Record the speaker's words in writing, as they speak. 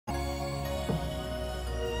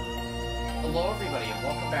Hello everybody and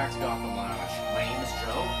welcome back to Gotham Lounge. My name is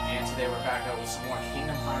Joe, and today we're back out with some more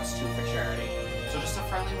Kingdom Hearts 2 for charity. So just a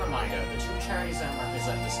friendly reminder, the two charities that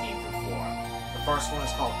represent this game perform. The first one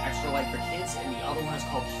is called Extra Life for Kids, and the other one is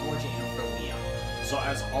called Cure to and for Liam. So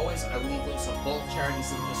as always, I will leave links of both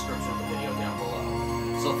charities in the description of the video down below.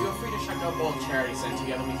 So feel free to check out both charities, and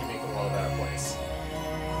together we can make the world a better place.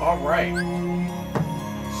 Alright.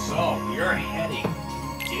 So, we're heading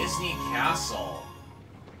Disney Castle.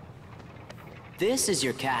 This is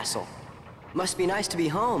your castle. Must be nice to be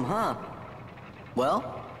home, huh?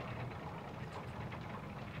 Well?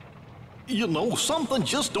 You know, something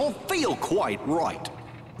just don't feel quite right.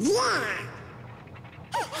 Yeah!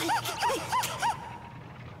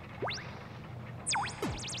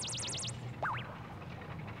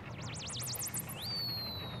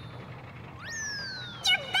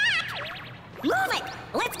 Move it!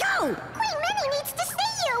 Let's go! Queen Minnie needs to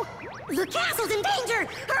see you! The castle's in danger!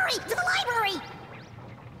 Hurry, to the library!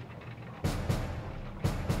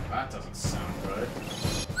 That doesn't sound good.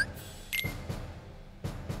 Let's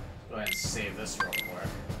go ahead and save this real quick.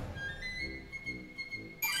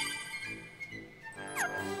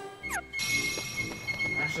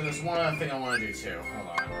 Actually, there's one other thing I want to do too. Hold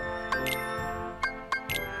on.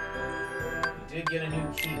 We did get a new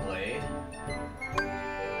Keyblade.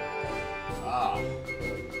 Ah.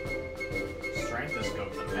 Strength is good,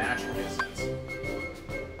 but the magic isn't.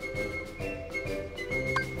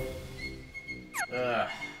 Ugh.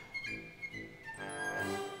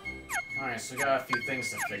 Alright, so we got a few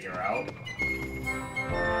things to figure out.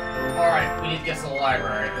 Alright, we need to get to the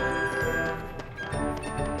library.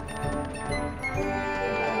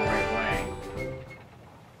 Right way.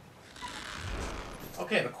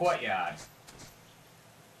 Okay, the courtyard.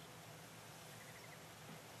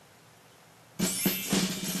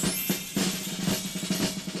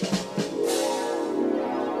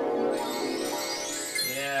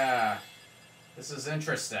 This is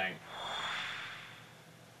interesting.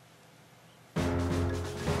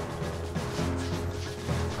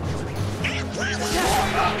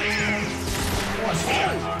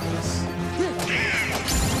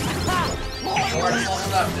 Lord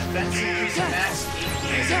leveled up. Defense increase max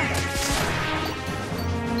 8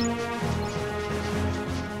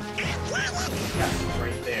 That's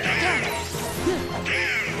right there.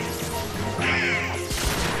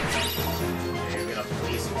 Okay, we got a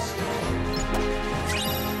blazing stone.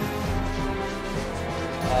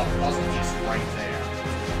 Oh, puzzle piece right there.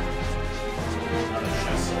 Another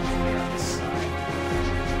chest over here on this side.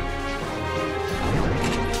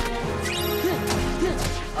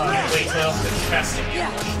 Oh, wait till the chest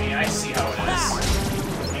ambushed me. I see how it is.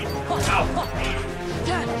 Ow!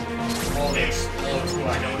 Oh, they explode too. I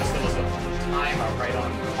noticed there was a timer right on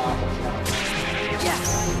top of one.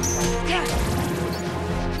 Okay.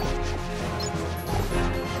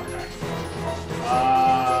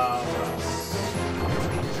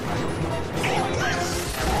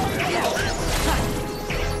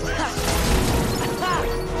 What else?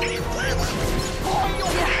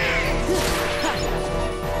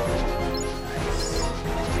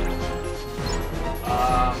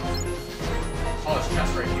 Oh, there's a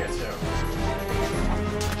chest right here, too.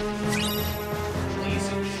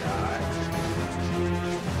 Blazing shot.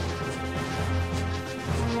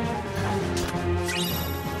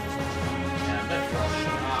 And a mithril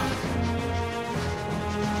shot.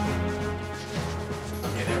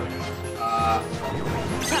 Okay, there we go.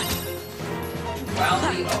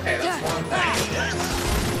 Duality? Okay, that's one thing.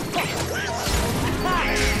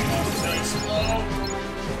 Oh, explode.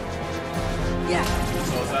 Yeah.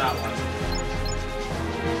 So is that one.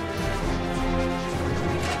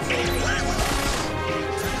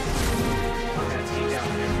 I'm gonna take down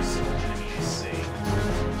every single enemy I see.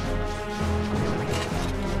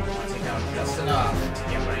 I want to take down just enough to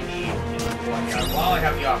get what I need in the courtyard while I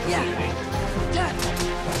have the opportunity.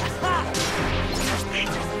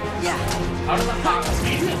 Yeah. How do the Hobbits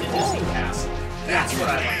make it to Disney Castle? That's what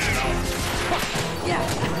I'd like to know.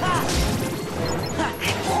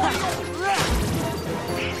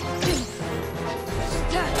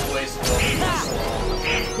 Always leveled up.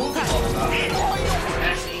 Who can level up?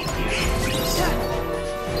 Actually,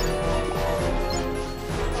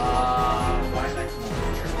 why did I come over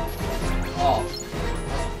here? Oh, there's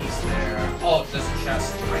a piece there. Oh, there's a chest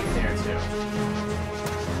right there, too.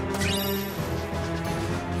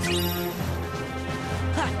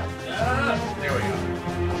 There we go.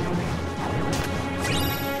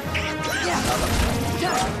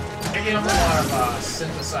 Picking up a lot of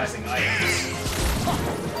synthesizing items.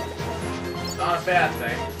 It's not a bad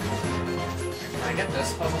thing. Can I get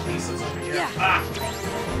this puzzle piece that's over here? Yeah. Ah!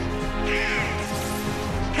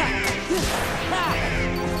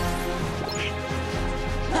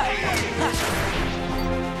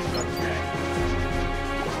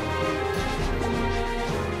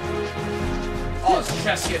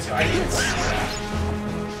 chest here too. I didn't see that.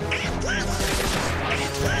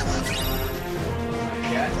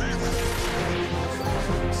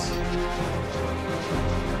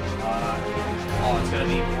 Oh, it's gonna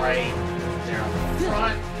be right there on the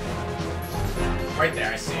front. Right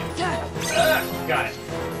there, I see it. Got it.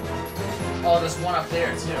 Oh, there's one up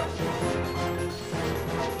there too.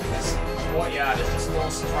 Oh yeah, there's just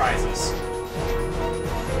little surprises.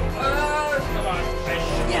 Come on, I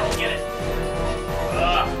should get it.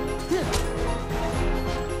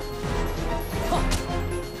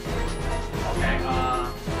 Okay,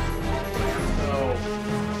 so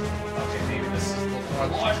okay, maybe this is the more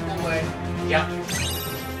logical way. Yep.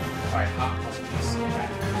 Alright, hot puzzle piece. Okay.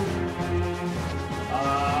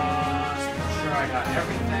 Make sure I got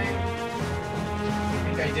everything. I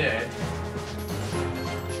think I did.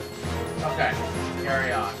 Okay,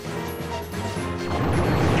 carry on.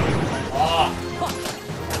 Oh!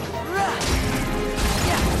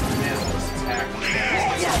 May as well just attack these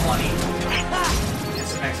guys. Get some money. Get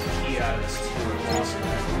some XP out of this too. Awesome.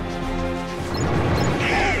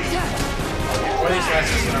 Okay, or these guys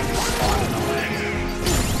are just gonna be spawning in the way.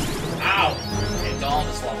 Ow! Okay, Dawn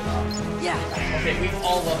just leveled up. Okay, we've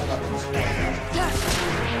all leveled up in this point.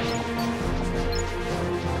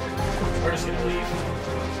 We're just gonna leave.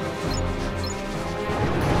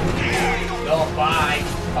 No, bye!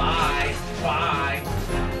 Bye! Bye!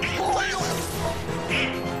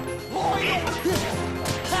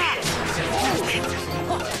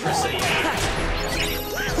 Electricity.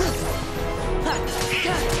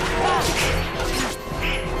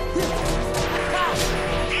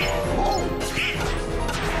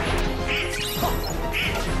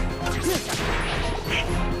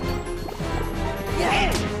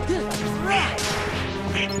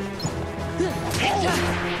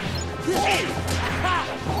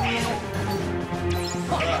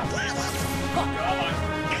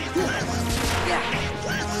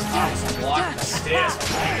 Block the stairs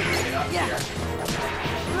before I can get up here.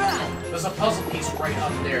 There's a puzzle piece right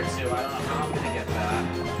up there too. I don't know how I'm gonna get that.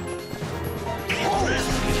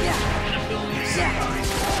 An ability of some kind.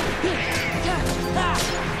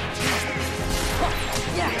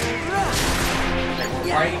 Okay,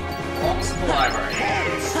 we're right almost in the library.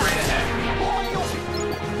 Straight ahead.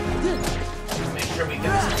 Make sure we get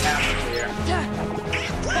this cabin clear. Goofy,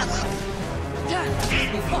 what are you doing?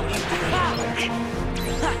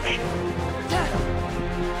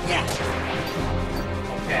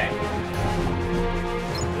 Okay.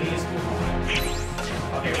 Please move on.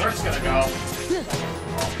 Okay, we're just gonna go.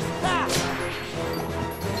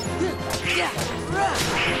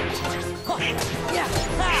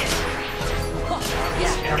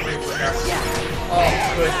 Everywhere. Oh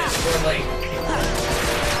goodness, we're late.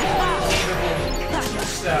 Unbelievable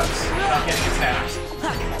steps without getting attacked.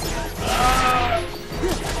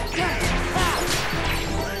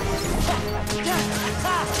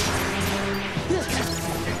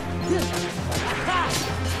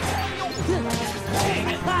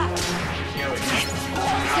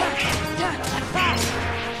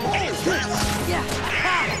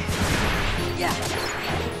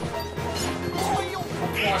 Of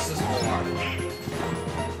course there's more.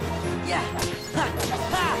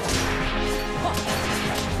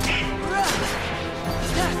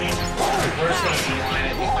 We're just gonna beeline it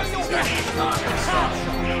because these guys are just not gonna stop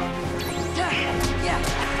showing up.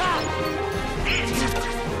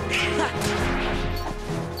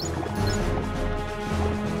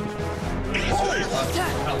 We're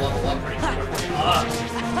gonna level up pretty quickly.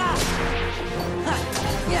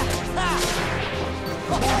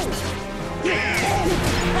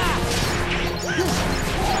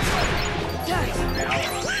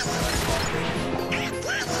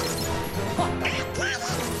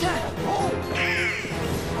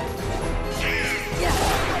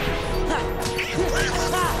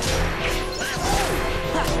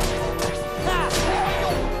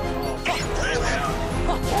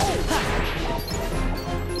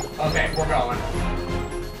 Okay, we're going.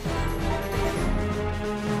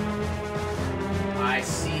 I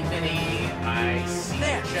see Minnie. I see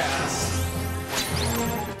the chest.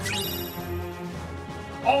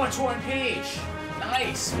 Oh, a torn page.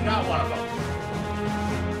 Nice. We got one of them.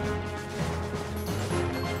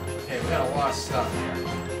 Okay, we got a lot of stuff here.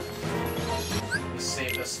 Let me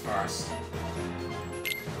save this first.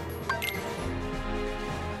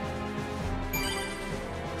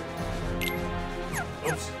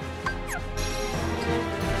 Oops.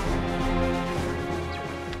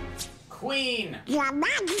 Queen! Your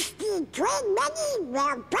Majesty, Queen Minnie,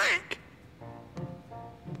 we're back.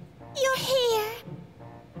 You're here.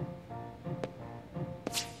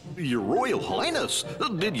 Your Royal Highness,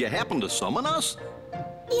 did you happen to summon us?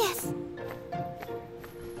 Yes.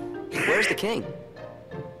 Where's the king?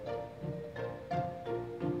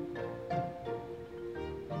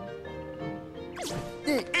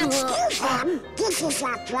 Excuse them, this is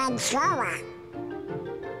your friend Sora.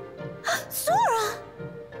 Sora!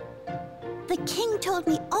 The king told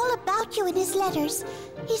me all about you in his letters.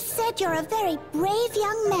 He said you're a very brave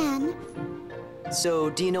young man. So,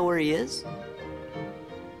 do you know where he is?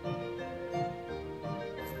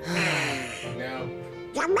 No.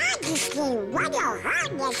 Your Majesty, what your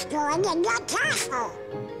Highness doing in your castle?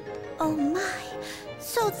 Oh my.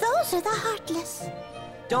 So those are the Heartless.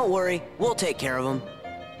 Don't worry, we'll take care of him.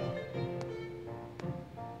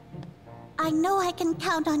 I know I can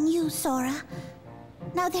count on you, Sora.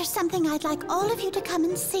 Now there's something I'd like all of you to come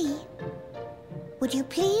and see. Would you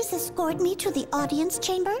please escort me to the audience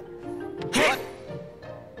chamber? What?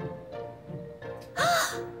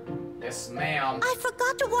 Yes, ma'am. I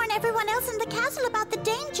forgot to warn everyone else in the castle about the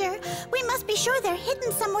danger. We must be sure they're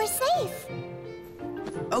hidden somewhere safe.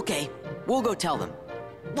 Okay, we'll go tell them.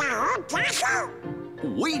 The whole castle?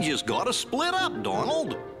 We just gotta split up,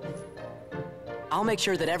 Donald. I'll make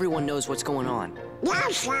sure that everyone knows what's going on. No,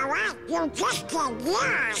 Sora, you just get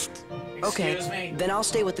lost. Okay, Excuse me? then I'll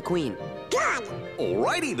stay with the queen. Good.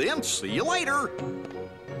 Alrighty then, see you later.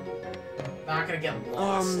 Not gonna get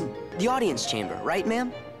lost. The audience chamber, right,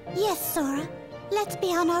 ma'am? Yes, Sora. Let's be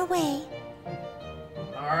on our way.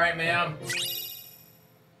 Alright, ma'am.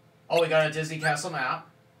 Oh, we got a Disney Castle map.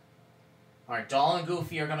 Alright, Donald and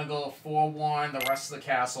Goofy are gonna go forewarn the rest of the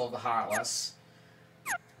castle of the Heartless.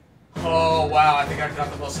 Oh, wow, I think I've got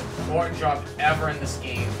the most important job ever in this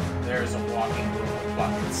game. There's a walking room of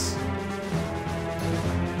buckets.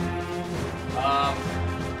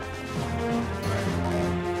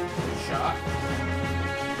 Good shot.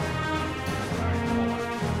 Alright, hold on.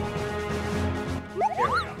 Here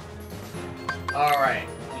we go. Alright,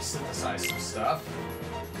 we synthesized some stuff.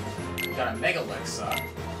 We got a Megalix.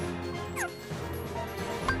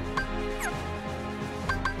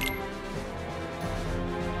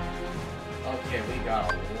 Okay, we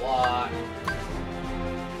got a lot.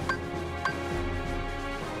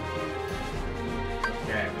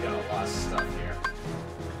 Okay, we got a lot of stuff here.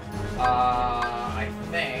 I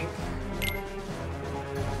think...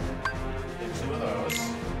 Get 2 of those.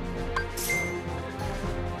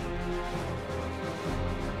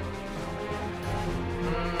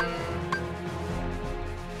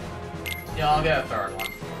 Yeah, I'll get a 3rd one.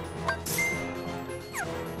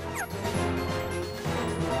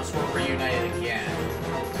 Once we're reunited again,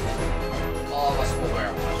 all of us will wear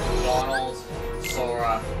one. Donald,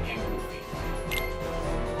 Sora, and Goofy.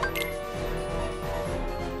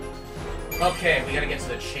 Okay, we gotta get to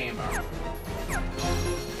the chamber.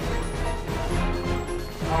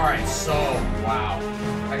 Alright, so, wow.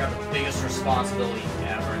 I got the biggest responsibility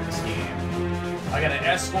ever in this game. I gotta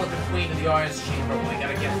escort the queen to the audience chamber, but we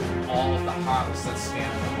gotta get through all of the Heartless that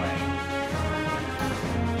stand in the way.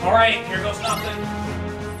 Alright, here goes nothing.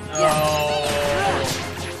 Oh.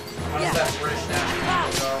 How does that British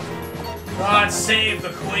national go? God save the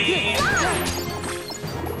queen!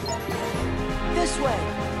 This way!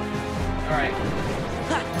 Alright.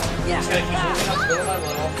 Yeah. Just gotta keep moving up little by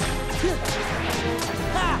little.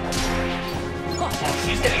 Oh,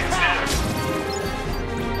 she's getting attacked.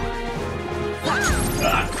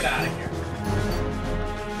 Get out of here.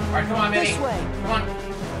 Alright, come on, Minnie. This way. Come on.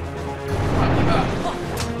 Come on, keep up.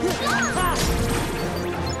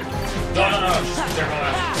 No. They're going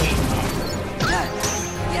after the queen.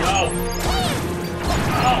 No.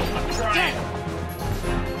 Oh, I'm trying.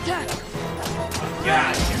 Get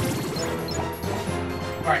out of here.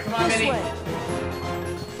 Alright, come on, This Minnie. way.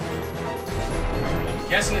 I'm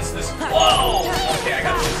guessing it's this. Whoa! Okay, I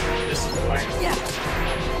got this way.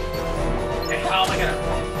 Okay, how am I gonna...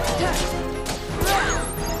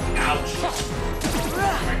 Ouch.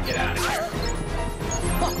 Alright, get out of here.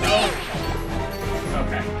 No!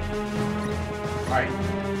 Okay. Alright.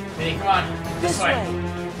 Minnie, come on. This way.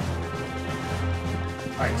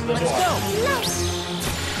 Alright, to the door.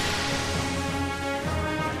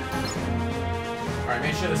 Alright,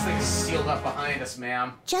 make sure this thing is sealed up behind us,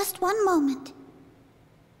 ma'am. Just one moment.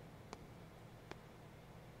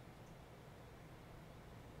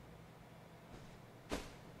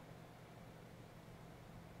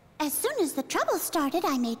 As soon as the trouble started,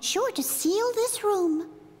 I made sure to seal this room.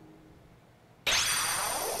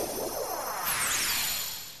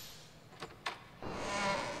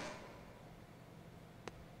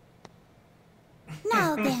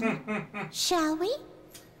 Now then, shall we?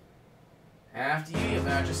 After you, Your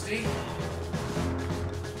Majesty.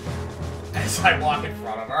 As I walk in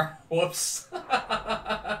front of her. Whoops.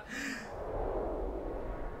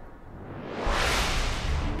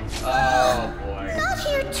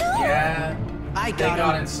 I They got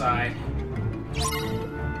got him. inside.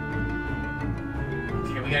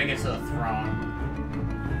 Okay, we gotta get to the throne.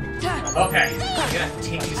 Okay, we gotta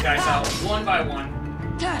take these guys out one by one.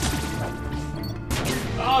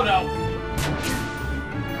 Oh no!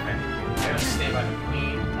 Okay, we gotta stay by the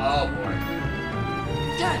queen. Oh boy.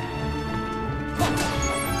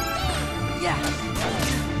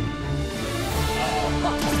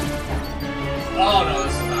 Oh no,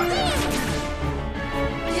 this is not good.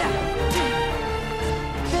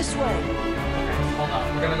 This way. Okay, hold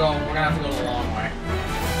on. We're gonna have to go the long way.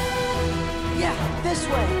 This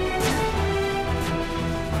way.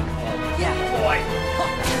 Oh boy.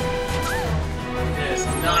 It is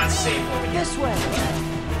not safe over here. This way.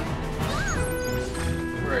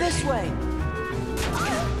 Where is This she? way.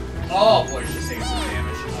 Oh boy, she's taking some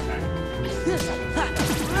damage.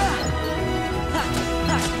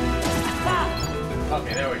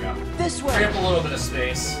 Okay, there we go. This Free way. up a little bit of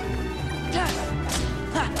space.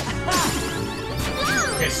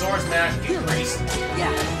 Okay, Sora's magic increased.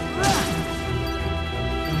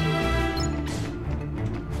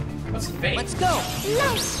 What's fate? Let's go.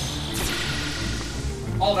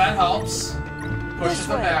 Oh, that helps. Pushes This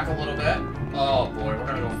them way. back a little bit. Oh boy, we're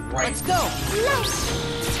gonna go right. Let's go. Okay,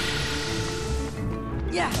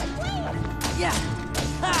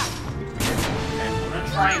 I'm gonna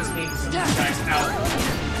try and take some of these guys out.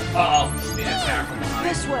 Uh-oh, she's being attacked from behind.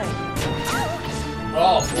 This way.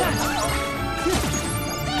 Oh boy.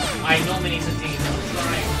 I know Minnie's a danger. I'm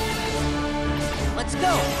trying. Let's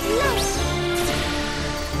go.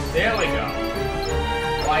 There we go.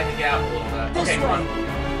 Widen the gap a little bit. This Okay, come on. way.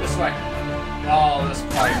 This way. Oh, this is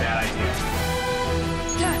probably a bad idea.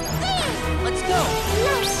 Let's go.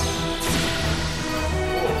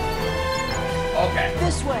 Ooh. Okay.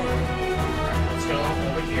 This way. Alright, let's go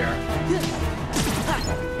over here.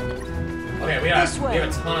 Okay, we have This way. a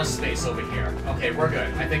ton of space over here. Okay, we're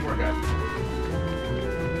good. I think we're good.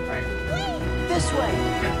 Alright. This way.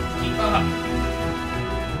 Keep up.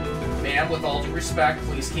 Ma'am, with all due respect,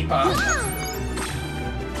 please keep up. I'm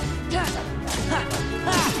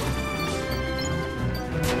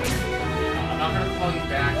not gonna call you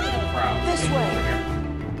back to the crowd. This Keep way. over here.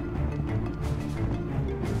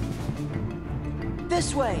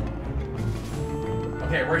 This way.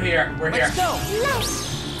 Okay, we're here. We're here. Let's go.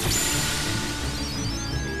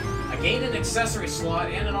 I gained an accessory slot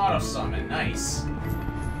and an auto summon. Nice.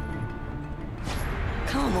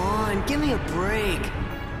 Come on, give me a break.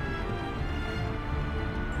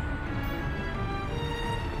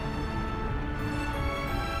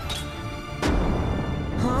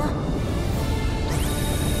 Huh?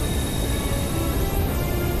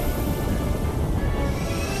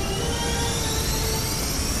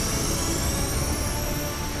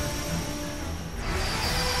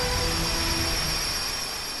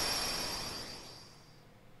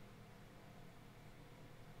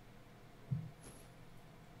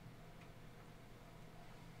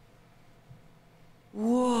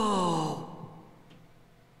 Whoa.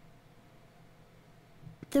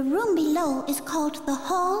 The room below is called the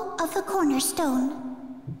Hall of the Cornerstone.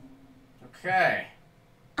 Okay.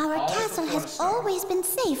 Our Hall of the castle has Cornerstone. always been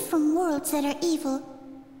safe from worlds that are evil.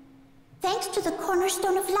 Thanks to the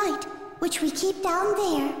Cornerstone of Light, which we keep down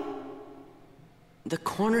there. The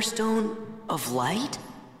cornerstone of light?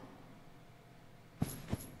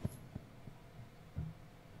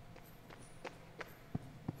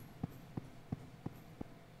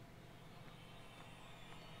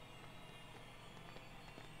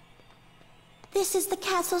 This is the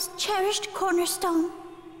castle's cherished cornerstone.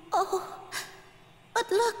 Oh, but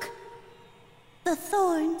look. The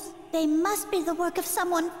thorns. They must be the work of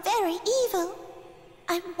someone very evil.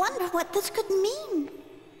 I wonder what this could mean.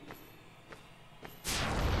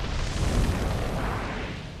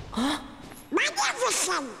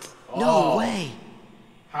 Magnificent! No way.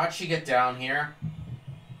 How'd she get down here?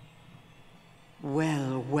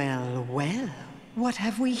 Well, well, well. What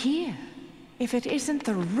have we here? If it isn't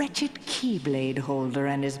the wretched Keyblade holder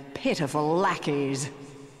and his pitiful lackeys.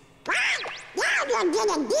 What? Now you're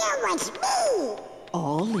gonna deal with me!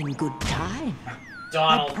 All in good time. I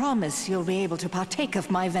Donald. promise you'll be able to partake of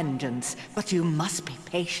my vengeance, but you must be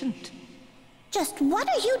patient. Just what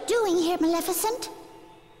are you doing here, Maleficent?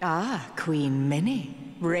 Ah, Queen Minnie.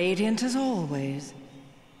 Radiant as always.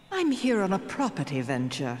 I'm here on a property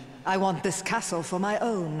venture. I want this castle for my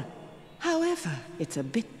own. However, it's a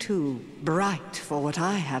bit too bright for what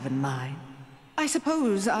I have in mind. I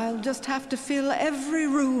suppose I'll just have to fill every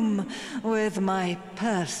room with my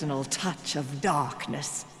personal touch of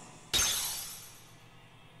darkness.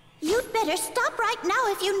 You'd better stop right now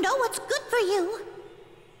if you know what's good for you.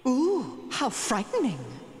 Ooh, how frightening.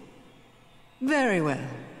 Very well.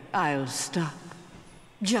 I'll stop.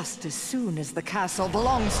 Just as soon as the castle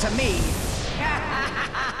belongs to me.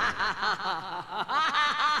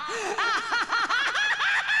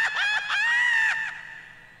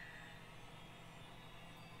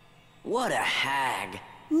 What a hag.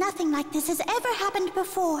 Nothing like this has ever happened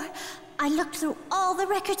before. I looked through all the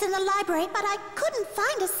records in the library, but I couldn't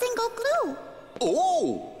find a single clue.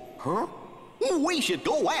 Oh! Huh? We should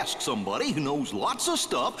go ask somebody who knows lots of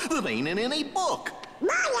stuff that ain't in any book.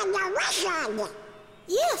 Merlin the Wizard!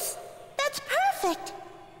 Yes, that's perfect.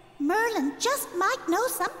 Merlin just might know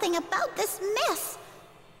something about this mess.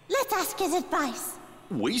 Let's ask his advice.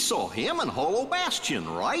 We saw him in Hollow Bastion,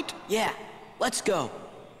 right? Yeah, let's go.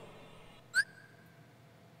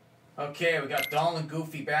 Okay, we got Donald and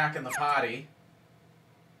Goofy back in the party.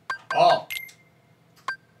 Oh!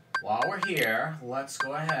 While we're here, let's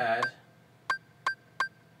go ahead.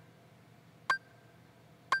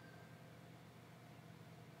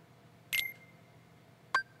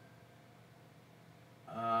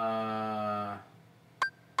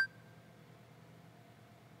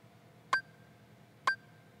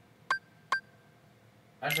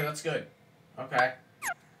 Actually, that's good. Okay.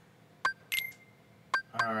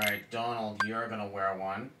 Alright, Donald, you're gonna wear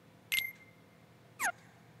one.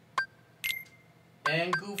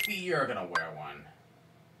 And Goofy, you're gonna wear one.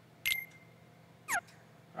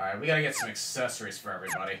 Alright, we gotta get some accessories for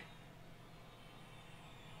everybody.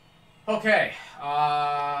 Okay,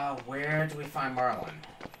 where do we find Merlin?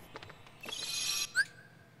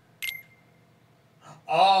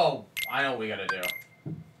 Oh, I know what we gotta do.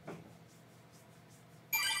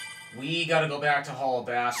 We gotta go back to Hollow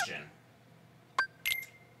Bastion.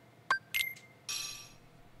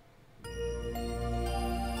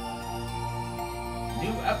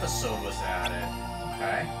 New episode was added.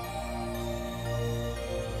 Okay.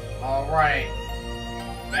 Alright.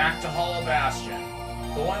 Back to Hollow Bastion.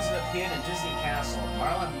 The ones that appeared in Disney Castle.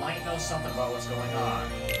 Marlon might know something about what's going on.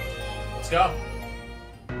 Let's go.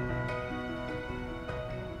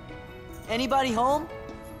 Anybody home?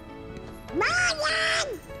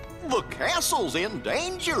 Merlin! The castle's in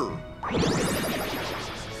danger.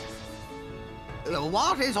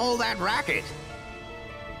 What is all that racket?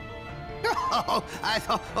 Oh, I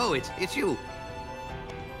thought... Oh, it's you.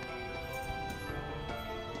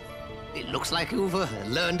 It looks like you've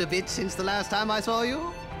learned a bit since the last time I saw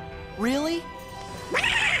you. Really? Wait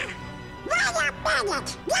a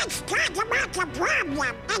minute! Let's talk about the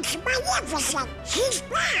problem! It's Magnificent! She's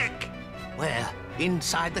back! Where?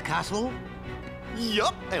 Inside the castle?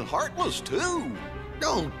 Yup, and Heartless too.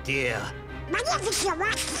 Oh, dear. Magnificent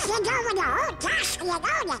wants to send over the whole castle and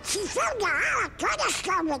own it. She filled the hollow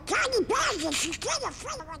cornerstone with tiny bags and she's gonna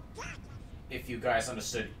fill it with dirt. If you guys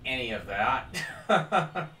understood any of that.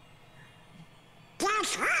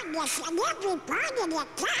 There's hardness in every part of the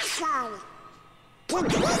castle. The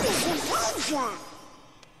queen is in danger.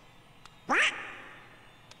 What?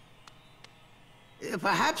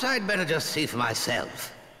 Perhaps I'd better just see for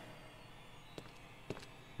myself.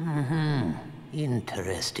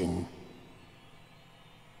 Interesting.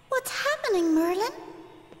 What's happening, Merlin?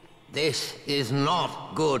 This is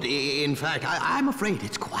not good. In fact, I'm afraid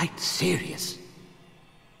it's quite serious.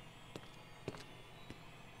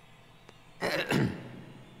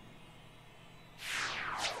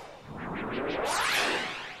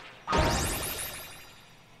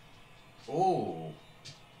 Ooh.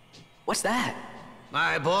 What's that?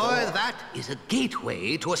 My boy, that is a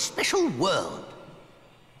gateway to a special world.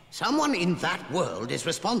 Someone in that world is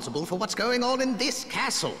responsible for what's going on in this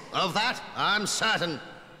castle. Of that, I'm certain.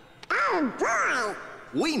 Oh boy!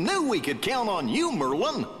 We knew we could count on you,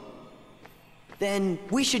 Merlin. Then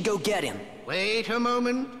we should go get him. Wait a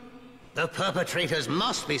moment. The perpetrators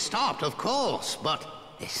must be stopped, of course, but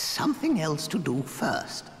there's something else to do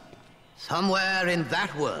first. Somewhere in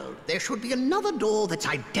that world, there should be another door that's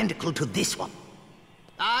identical to this one.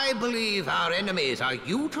 I believe our enemies are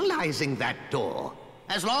utilizing that door.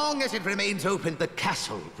 As long as it remains open, the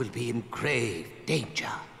castle will be in grave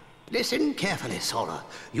danger. Listen carefully, Sora.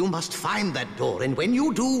 You must find that door, and when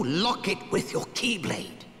you do, lock it with your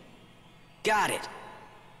Keyblade. Got it.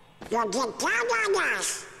 You'll get down on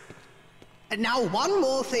us. And now, one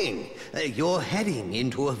more thing. You're heading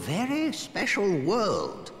into a very special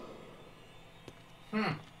world.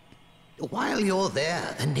 While you're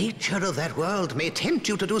there, the nature of that world may tempt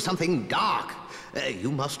you to do something dark.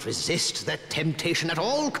 You must resist that temptation at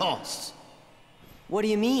all costs. What do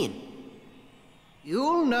you mean?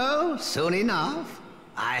 You'll know soon enough.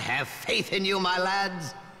 I have faith in you, my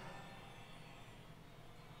lads.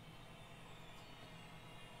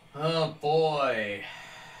 Oh boy.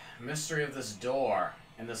 Mystery of this door.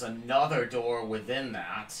 And there's another door within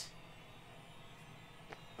that.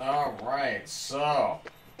 Alright, so...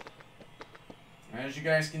 as you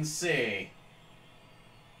guys can see,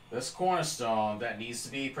 this cornerstone that needs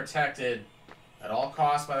to be protected at all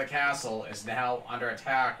costs by the castle is now under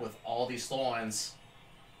attack with all these thorns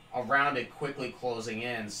around it quickly closing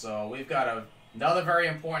in. So we've got another very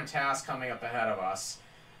important task coming up ahead of us.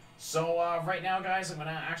 So right now, guys, I'm going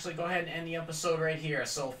to actually go ahead and end the episode right here.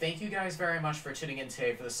 So thank you guys very much for tuning in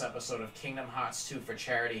today for this episode of Kingdom Hearts 2 for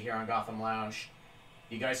Charity here on Gotham Lounge.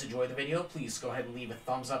 If you guys enjoyed the video, please go ahead and leave a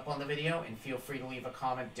thumbs up on the video, and feel free to leave a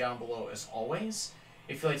comment down below as always.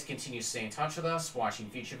 If you'd like to continue staying in touch with us, watching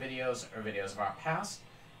future videos or videos of our past,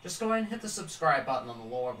 just go ahead and hit the subscribe button on the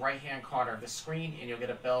lower right-hand corner of the screen, and you'll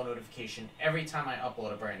get a bell notification every time I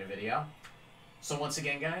upload a brand new video. So once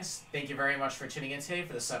again, guys, thank you very much for tuning in today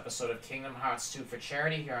for this episode of Kingdom Hearts 2 for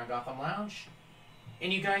Charity here on Gotham Lounge.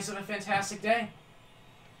 And you guys have a fantastic day.